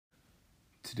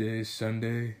Today is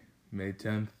Sunday, May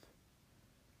 10th.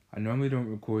 I normally don't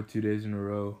record 2 days in a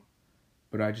row,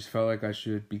 but I just felt like I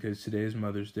should because today is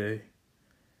Mother's Day.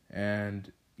 And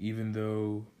even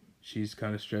though she's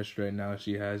kind of stressed right now,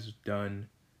 she has done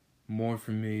more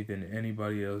for me than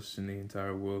anybody else in the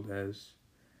entire world has.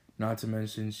 Not to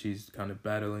mention she's kind of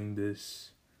battling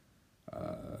this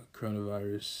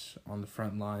coronavirus on the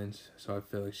front lines, so I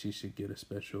feel like she should get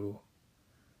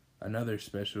another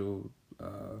special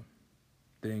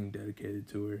thing dedicated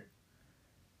to her.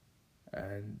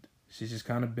 And she's just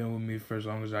kind of been with me for as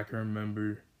long as I can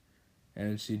remember,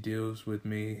 and she deals with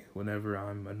me whenever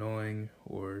I'm annoying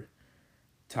or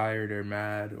tired or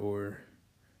mad or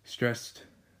stressed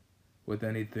with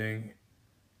anything,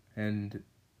 and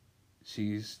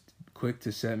she's quick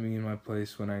to set me in my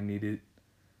place when I need it,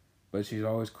 but she's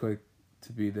always quick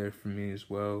to be there for me as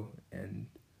well and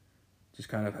just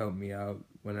kind of help me out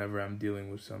whenever I'm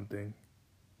dealing with something.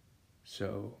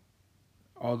 So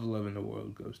all the love in the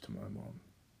world goes to my mom.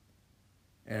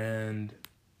 And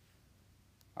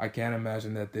I can't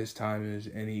imagine that this time is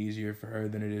any easier for her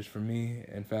than it is for me.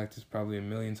 In fact, it's probably a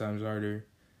million times harder,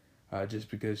 just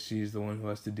because she's the one who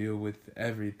has to deal with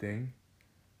everything.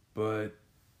 But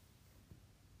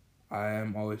I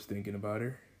am always thinking about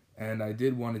her. And I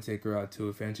did want to take her out to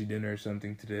a fancy dinner or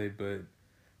something today, but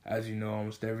as you know,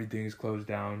 almost everything is closed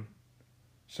down.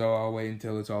 So I'll wait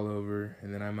until it's all over,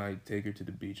 and then I might take her to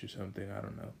the beach or something. I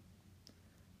don't know.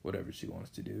 Whatever she wants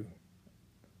to do.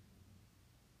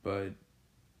 But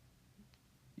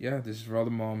yeah, this is for all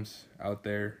the moms out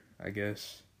there, I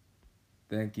guess.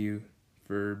 Thank you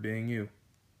for being you.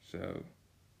 So,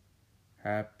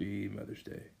 happy Mother's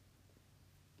Day.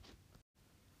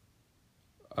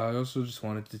 I also just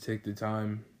wanted to take the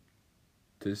time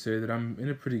to say that I'm in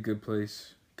a pretty good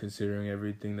place considering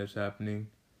everything that's happening.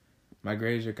 My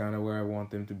grades are kind of where I want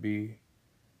them to be.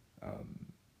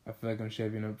 I feel like I'm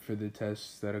shaping up for the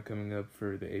tests that are coming up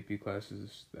for the AP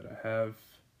classes that I have.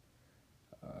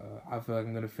 I feel like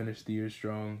I'm going to finish the year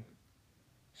strong.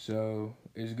 So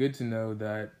it's good to know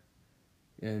that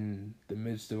in the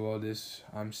midst of all this,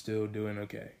 I'm still doing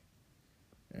okay.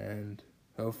 And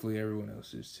hopefully everyone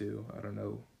else is too. I don't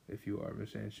know if you are,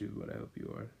 Miss Anshu, but I hope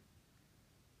you are.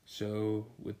 So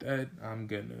with that, I'm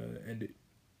going to end it.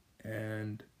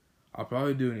 And I'll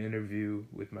probably do an interview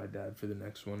with my dad for the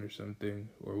next one or something,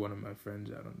 or one of my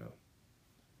friends, I don't know.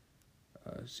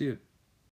 See you.